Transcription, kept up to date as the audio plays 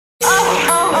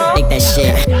that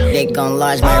shit. Dick on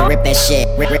large, might rip that shit.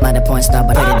 Rip by the point star,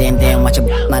 but put it in there and watch a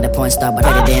by the point star, but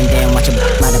put it in there and watch a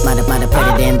might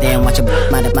put it in there and watch a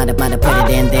might put it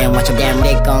in there and watch a damn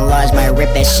dick on large, might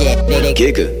rip that shit.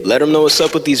 Giga, let them know what's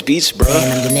up with these beats, bro.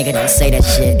 Saying I'm your nigga, don't say that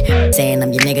shit. Saying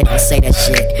I'm your nigga, don't say that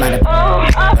shit.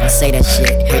 Don't say that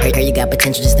shit. Hear you got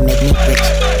potential just to make me rich.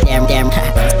 Damn,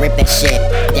 rip that shit.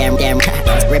 Damn,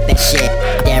 rip that shit.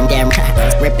 Damn,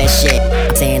 rip that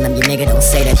shit. Saying I'm your nigga, don't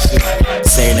say that shit.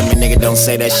 Saying I'm your nigga, don't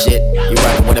say that shit. You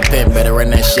rockin' with a pimp, better run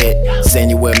that shit. Saying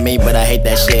you with me, but I hate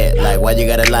that shit. Like, why you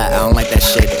gotta lie? I don't like that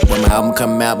shit. When my album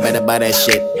come out, better buy that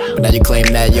shit. But now you claim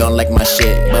that you don't like my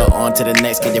shit. But on to the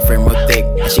next, get your friend real thick.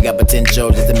 And she got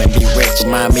potential just to make me rich.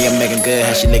 Remind me of making good,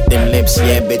 how she lick them lips.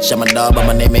 Yeah, bitch, I'm a dog, but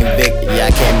my name ain't Vic. Yeah,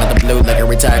 I came out the blue like a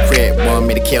retired crib. Want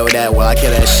me to kill that? Well, I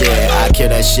kill that shit. I kill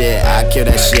that shit. I kill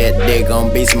that shit. Dig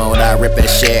on beast mode, I rip that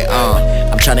shit.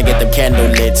 I'm tryna get them candle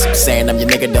lids. Saying I'm your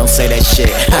nigga, don't say that shit.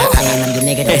 Saying I'm your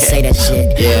nigga, don't say that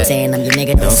shit. Yeah. Saying I'm your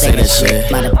nigga, don't say that shit.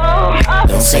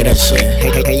 Don't say that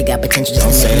shit. Hear you got potential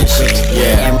just to make me rich.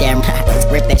 Yeah. Damn,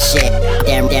 rip that shit.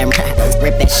 Damn,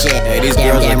 rip that shit. Hey, these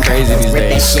girls are crazy these rip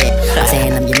days. That shit.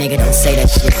 Saying I'm your nigga, don't say that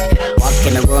shit. Walk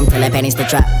in the room, tell that panties to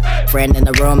drop. Friend in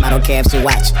the room, I don't care if she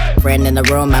watch. Friend in the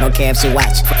room, I don't care if she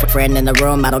watch. Friend in the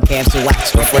room, I don't care if she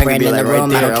watch. Friend in the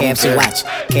room, I don't care if she watch.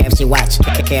 Care if she watch.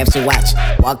 Care if she watch.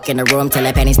 Walk in the room, tell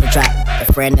that panties to drop.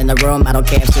 Friend in the room, I don't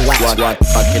care if she watch. Walk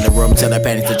in the room, tell that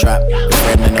panties to drop.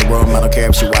 Friend in the room, I don't care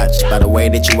if she watch. By the way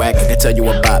that you act, I can tell you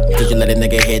about. Cause you let a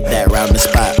nigga hit that round the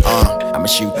spot. I'ma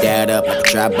shoot that up like a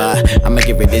drive-by. I'ma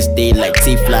give it this D like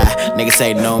T-Fly. Niggas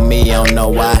say know me, I don't know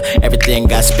why. Everything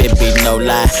got spit beat, no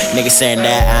lie. Niggas saying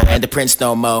that I ain't the prince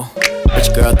no more. But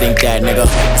your girl think that, nigga.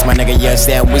 It's my nigga Young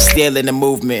Sam, we still in the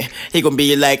movement. He gon'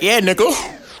 be like, yeah,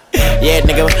 nigga. Yeah,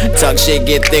 nigga, talk shit,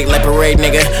 get thick like parade,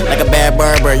 nigga. Like a bad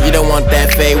barber, you don't want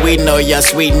that fade. We know your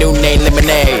sweet new name,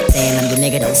 lemonade. Saying I'm your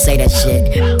nigga, don't say that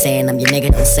shit. Saying I'm your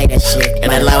nigga, don't say that shit.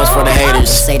 And that line was for the haters. Don't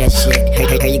say that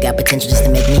shit. Hear you got potential just to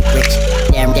make me rich.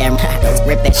 Damn,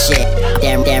 rip that shit.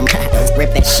 Damn,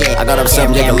 rip that shit. I got up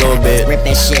some dick a little bit. Rip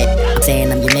that shit.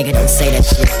 Saying I'm your nigga, don't say that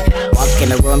shit. Walk in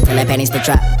the room, tell that panties to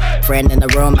drop. Friend in the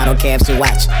room, I don't care if she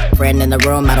watch. Friend in the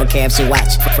room, I don't care if she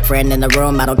watch. Friend in the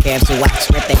room, I don't care if she watch.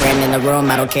 Rip that friend in the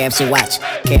room, I don't care if she watch.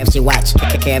 Care if she watch.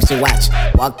 Care if she watch.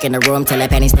 Walk in the room, tell that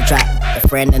panties to drop.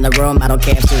 Friend in the room, I don't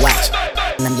care if she watch.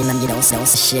 You don't say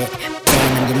shit.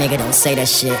 Saying I'm your nigga, don't say that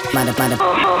shit.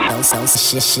 Don't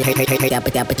say shit.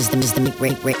 Got bitches just to make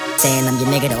Rick. Saying I'm your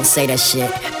nigga, don't say that shit.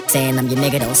 Saying I'm your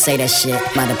nigga, don't say that shit.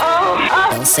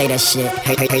 Don't say that shit.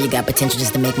 Hear you got potential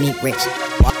just to make me rich.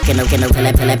 Walk in the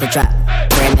let the drop.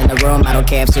 Friend in the room, I don't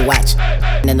care if she watch.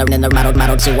 In the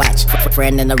model she watch.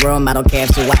 Friend in the room, I don't care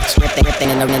if she watch. Rip in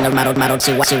the model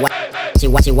she watch. She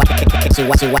watch.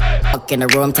 Walk in the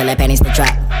room, tell that panties to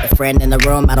drop. Friend in the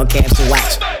room, I don't care if she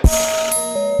watch.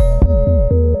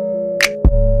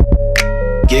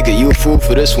 Giga, you a fool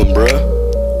for this one, bruh.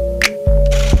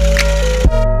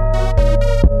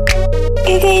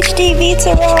 Giga HD beats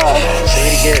are raw. Say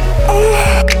it again.